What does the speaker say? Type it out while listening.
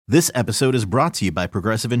This episode is brought to you by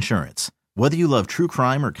Progressive Insurance. Whether you love true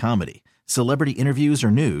crime or comedy, celebrity interviews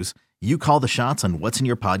or news, you call the shots on what's in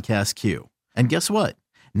your podcast queue. And guess what?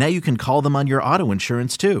 Now you can call them on your auto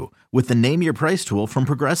insurance too with the Name Your Price tool from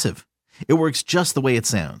Progressive. It works just the way it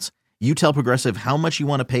sounds. You tell Progressive how much you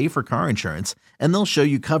want to pay for car insurance, and they'll show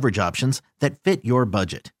you coverage options that fit your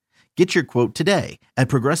budget. Get your quote today at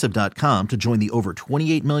Progressive.com to join the over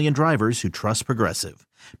 28 million drivers who trust Progressive.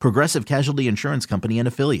 Progressive Casualty Insurance Company and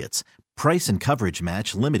Affiliates. Price and coverage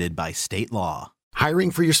match limited by state law. Hiring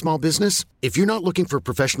for your small business? If you're not looking for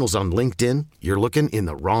professionals on LinkedIn, you're looking in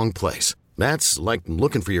the wrong place. That's like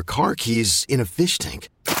looking for your car keys in a fish tank.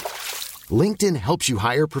 LinkedIn helps you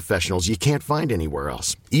hire professionals you can't find anywhere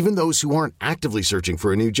else, even those who aren't actively searching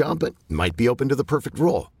for a new job but might be open to the perfect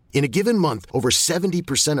role. In a given month, over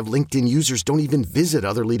 70% of LinkedIn users don't even visit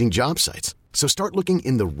other leading job sites. So start looking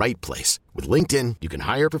in the right place. With LinkedIn, you can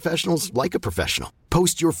hire professionals like a professional.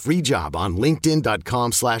 Post your free job on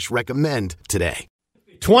linkedin.com/recommend today.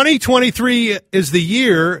 2023 is the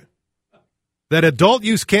year that adult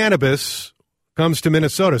use cannabis comes to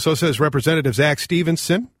Minnesota. So says Representative Zach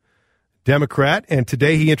Stevenson, Democrat, and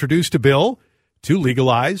today he introduced a bill to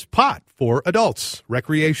legalize pot for adults,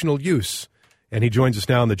 recreational use. And he joins us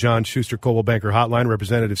now on the John Schuster Coldwell Banker Hotline.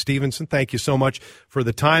 Representative Stevenson, thank you so much for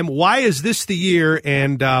the time. Why is this the year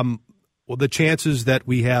and the chances that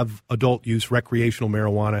we have adult use recreational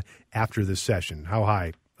marijuana after this session? How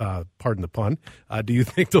high, pardon the pun, do you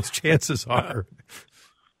think those chances are?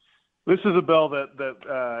 This is a bill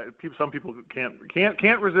that some people can't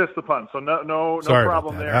resist the pun. So no Sorry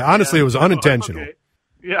problem there. Honestly, it was unintentional. Okay.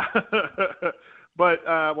 Yeah. But,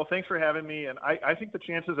 thanks for having me. And I think the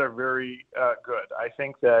chances are very good. I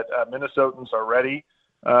think that Minnesotans are ready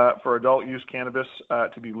for adult use cannabis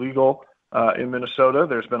to be legal in Minnesota.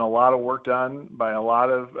 There's been a lot of work done by a lot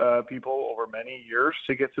of people over many years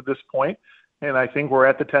to get to this point. And I think we're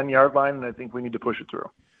at the 10-yard line, and I think we need to push it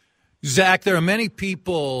through. Zach, there are many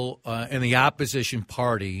people in the opposition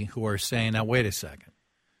party who are saying, now, wait a second.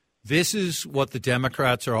 This is what the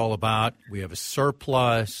Democrats are all about. We have a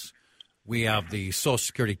surplus. We have the Social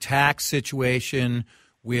Security tax situation.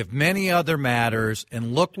 We have many other matters.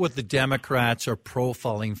 And look what the Democrats are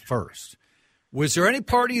profiling first. Was there any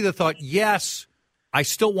party that thought, yes, I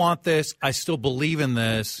still want this, I still believe in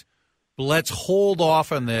this, but let's hold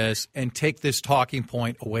off on this and take this talking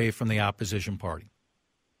point away from the opposition party?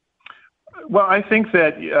 Well, I think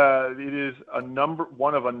that it is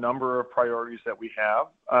one of a number of priorities that we have.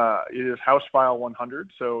 It is House File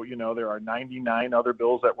 100. So, there are 99 other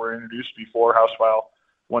bills that were introduced before House File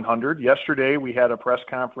 100. Yesterday, we had a press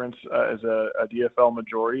conference as a DFL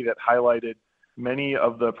majority that highlighted many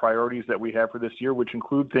of the priorities that we have for this year, which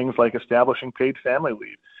include things like establishing paid family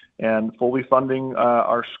leave and fully funding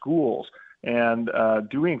our schools and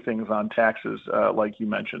doing things on taxes like you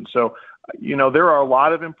mentioned. So, there are a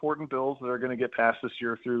lot of important bills that are going to get passed this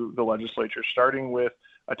year through the legislature, starting with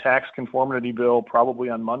a tax conformity bill probably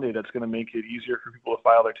on Monday that's going to make it easier for people to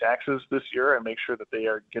file their taxes this year and make sure that they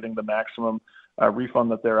are getting the maximum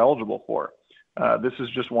refund that they're eligible for. This is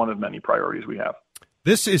just one of many priorities we have.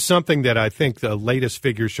 This is something that I think the latest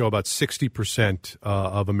figures show about 60%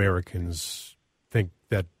 of Americans think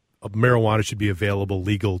that marijuana should be available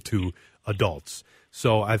legal to adults.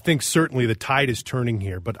 So I think certainly the tide is turning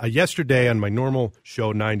here. But yesterday on my normal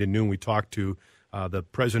show, 9 to noon, we talked to the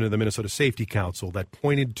president of the Minnesota Safety Council that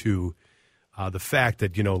pointed to the fact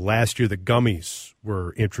that, last year the gummies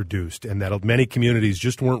were introduced and that many communities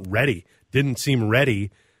just weren't ready, didn't seem ready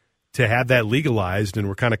to have that legalized and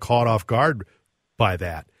were kind of caught off guard by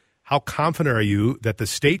that. How confident are you that the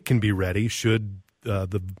state can be ready should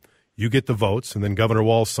you get the votes and then Governor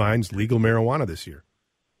Walz signs legal marijuana this year?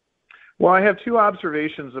 Well, I have two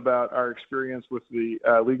observations about our experience with the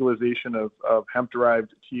legalization of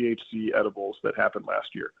hemp-derived THC edibles that happened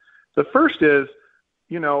last year. The first is,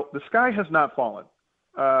 the sky has not fallen.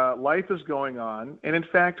 Life is going on. And in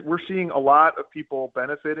fact, we're seeing a lot of people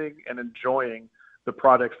benefiting and enjoying the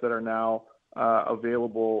products that are now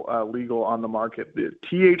available legal on the market. The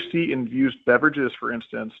THC-infused beverages, for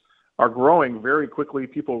instance, are growing very quickly.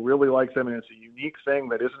 People really like them, and it's a unique thing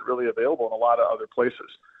that isn't really available in a lot of other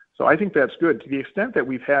places. So I think that's good. To the extent that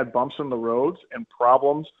we've had bumps in the roads and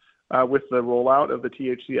problems with the rollout of the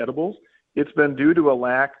THC edibles, it's been due to a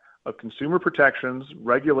lack of consumer protections,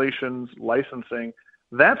 regulations, licensing.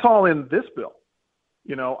 That's all in this bill.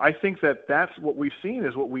 I think that's what we've seen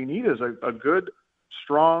is what we need is a good,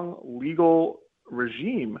 strong legal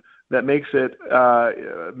regime that makes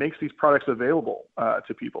these products available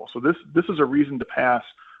to people. So this is a reason to pass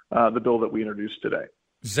the bill that we introduced today.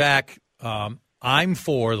 Zach, I'm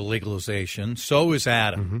for the legalization. So is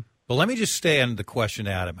Adam. Mm-hmm. But let me just stay on the question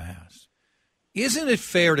Adam asked. Isn't it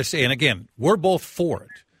fair to say, and again, we're both for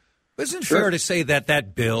it, but isn't it fair to say that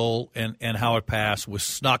that bill and how it passed was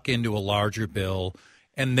snuck into a larger bill,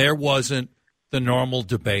 and there wasn't the normal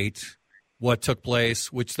debate, what took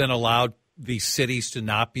place, which then allowed the cities to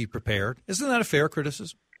not be prepared? Isn't that a fair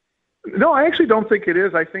criticism? No, I actually don't think it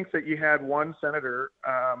is. I think that you had one senator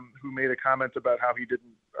who made a comment about how he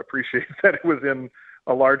didn't appreciate that it was in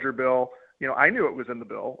a larger bill. You know, I knew it was in the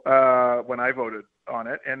bill when I voted on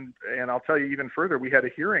it, and I'll tell you even further. We had a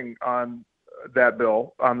hearing on that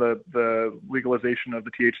bill, on the legalization of the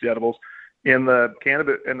THC edibles, in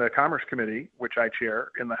the Commerce Committee, which I chair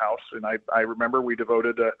in the House, and I remember we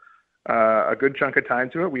devoted a good chunk of time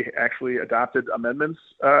to it. We actually adopted amendments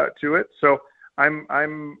to it. So I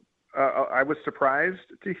was surprised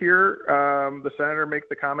to hear the senator make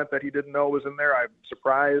the comment that he didn't know it was in there. I'm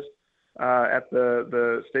surprised at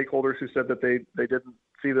the stakeholders who said that they didn't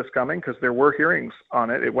see this coming, because there were hearings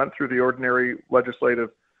on it. It went through the ordinary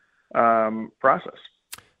legislative process.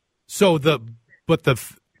 So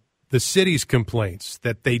the city's complaints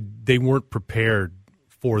that they weren't prepared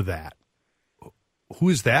for that, who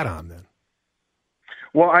is that on then?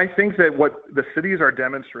 Well, I think that what the cities are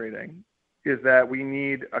demonstrating is that we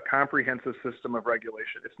need a comprehensive system of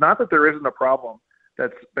regulation. It's not that there isn't a problem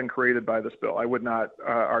that's been created by this bill. I would not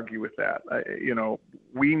argue with that.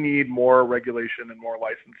 We need more regulation and more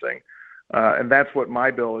licensing, and that's what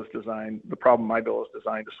my bill is designed. The problem my bill is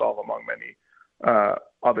designed to solve, among many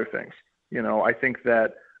other things. I think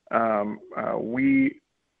that we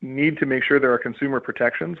need to make sure there are consumer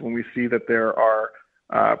protections when we see that there are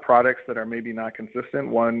products that are maybe not consistent.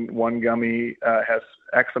 One gummy has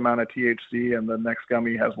X amount of THC, and the next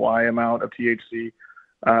gummy has Y amount of THC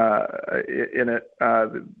in it.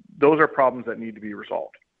 Those are problems that need to be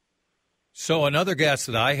resolved. So another guest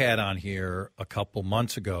that I had on here a couple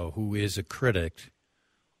months ago, who is a critic,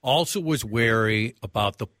 also was wary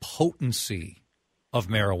about the potency of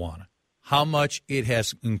marijuana, how much it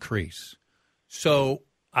has increased. So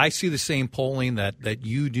I see the same polling that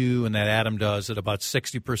you do and that Adam does, that about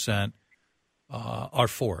 60% are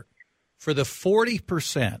for it. For the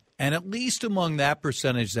 40%, and at least among that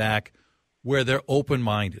percentage, Zach, where they're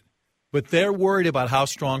open-minded, but they're worried about how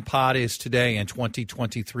strong pot is today in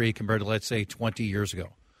 2023 compared to, let's say, 20 years ago.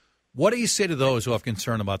 What do you say to those who have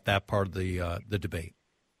concern about that part of the debate?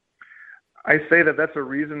 I say that that's a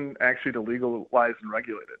reason actually to legalize and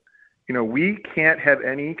regulate it. We can't have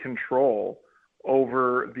any control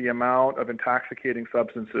over the amount of intoxicating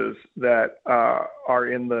substances that are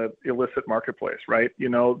in the illicit marketplace, right?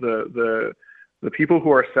 The people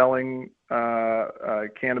who are selling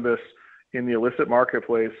cannabis in the illicit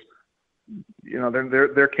marketplace,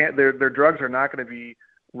 their drugs are not going to be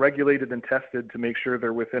regulated and tested to make sure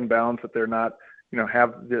they're within bounds, that they're not,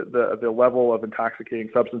 have the level of intoxicating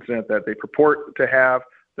substance in it that they purport to have.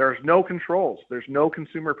 There's no controls. There's no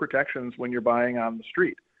consumer protections when you're buying on the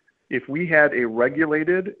street. If we had a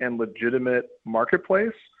regulated and legitimate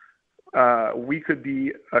marketplace, we could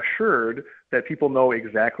be assured that people know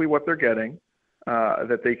exactly what they're getting,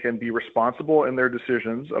 that they can be responsible in their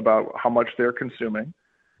decisions about how much they're consuming,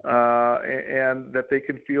 and that they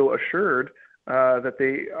can feel assured that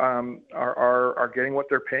they are getting what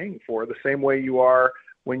they're paying for, the same way you are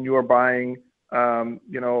when you are buying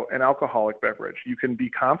an alcoholic beverage. You can be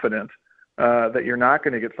confident that you're not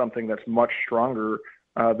going to get something that's much stronger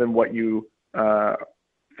than what you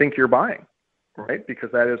think you're buying, right?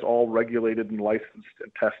 Because that is all regulated and licensed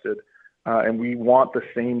and tested. And we want the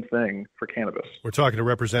same thing for cannabis. We're talking to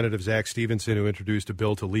Representative Zach Stevenson, who introduced a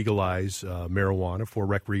bill to legalize marijuana for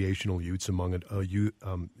recreational use among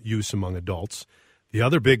adults. The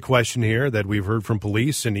other big question here that we've heard from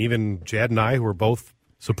police, and even Chad and I, who are both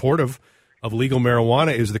supportive of legal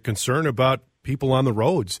marijuana, is the concern about people on the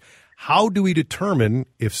roads. How do we determine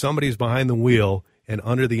if somebody's behind the wheel and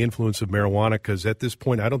under the influence of marijuana? Because at this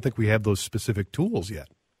point, I don't think we have those specific tools yet.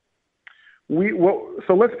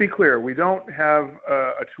 So let's be clear. We don't have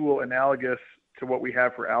a tool analogous to what we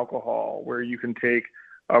have for alcohol, where you can take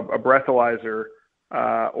a breathalyzer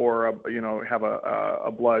or have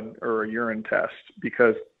a blood or a urine test,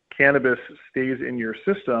 because cannabis stays in your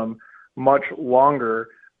system much longer,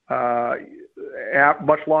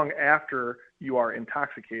 much long after you are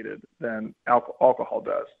intoxicated than alcohol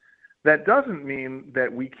does. That doesn't mean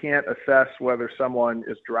that we can't assess whether someone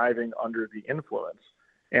is driving under the influence.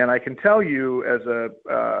 And I can tell you, as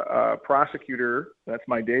a prosecutor, that's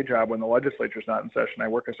my day job when the legislature's not in session, I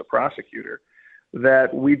work as a prosecutor,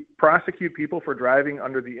 that we prosecute people for driving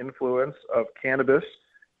under the influence of cannabis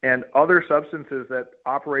and other substances that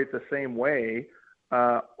operate the same way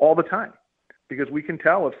all the time, because we can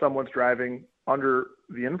tell if someone's driving under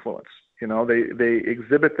the influence. They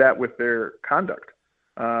exhibit that with their conduct,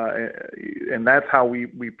 and that's how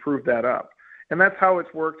we prove that up. And that's how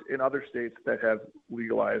it's worked in other states that have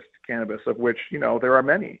legalized cannabis, of which, there are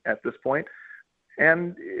many at this point.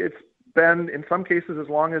 And it's been, in some cases, as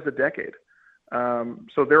long as a decade.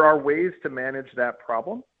 So there are ways to manage that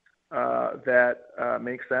problem that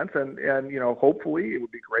make sense. And hopefully it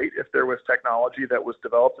would be great if there was technology that was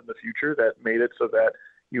developed in the future that made it so that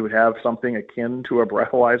you would have something akin to a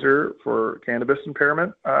breathalyzer for cannabis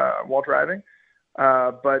impairment while driving.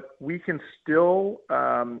 But we can still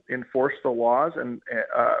enforce the laws and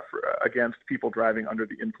against people driving under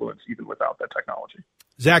the influence, even without that technology.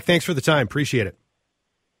 Zach, thanks for the time. Appreciate it.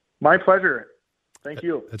 My pleasure. Thank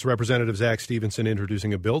you. That's Representative Zach Stevenson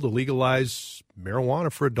introducing a bill to legalize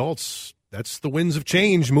marijuana for adults. That's the winds of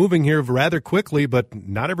change moving here rather quickly, but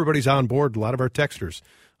not everybody's on board. A lot of our texters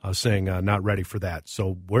saying not ready for that.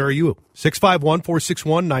 So where are you?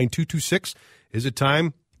 651-461-9226. Is it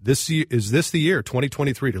time? Is this the year,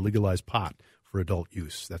 2023, to legalize pot for adult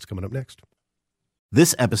use? That's coming up next.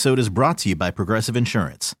 This episode is brought to you by Progressive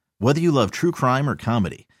Insurance. Whether you love true crime or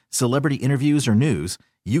comedy, celebrity interviews or news,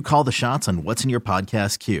 you call the shots on what's in your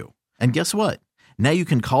podcast queue. And guess what? Now you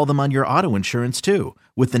can call them on your auto insurance too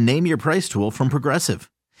with the Name Your Price tool from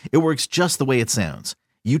Progressive. It works just the way it sounds.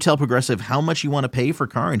 You tell Progressive how much you want to pay for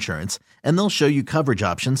car insurance, and they'll show you coverage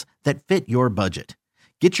options that fit your budget.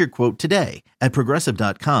 Get your quote today at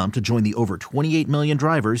Progressive.com to join the over 28 million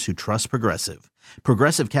drivers who trust Progressive.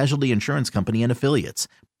 Progressive Casualty Insurance Company and Affiliates.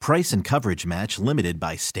 Price and coverage match limited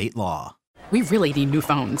by state law. We really need new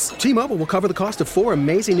phones. T-Mobile will cover the cost of 4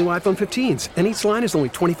 amazing new iPhone 15s, and each line is only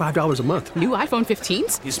 $25 a month. New iPhone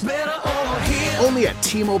 15s? It's better over here. Only at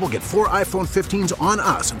T-Mobile, get 4 iPhone 15s on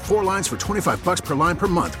us and 4 lines for $25 per line per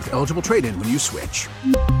month with eligible trade-in when you switch.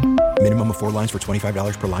 Minimum of 4 lines for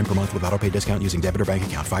 $25 per line per month with autopay discount using debit or bank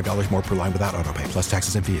account. $5 more per line without autopay, plus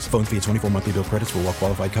taxes and fees. Phone fee at 24 monthly bill credits for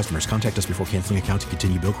well-qualified customers. Contact us before canceling account to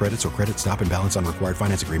continue bill credits or credit stop and balance on required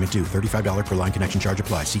finance agreement due. $35 per line connection charge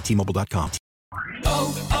applies. See T-Mobile.com.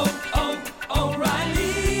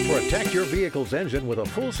 O'Reilly. Protect your vehicle's engine with a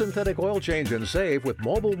full synthetic oil change and save with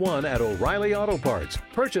Mobil 1 at O'Reilly Auto Parts.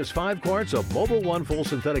 Purchase 5 quarts of Mobil 1 full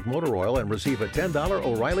synthetic motor oil and receive a $10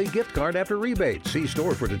 O'Reilly gift card after rebate. See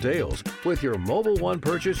store for details. With your Mobil 1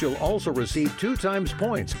 purchase, you'll also receive 2 times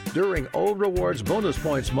points during O Rewards Bonus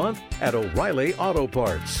Points Month at O'Reilly Auto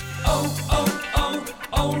Parts.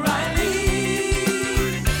 O'Reilly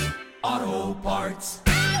Auto Parts.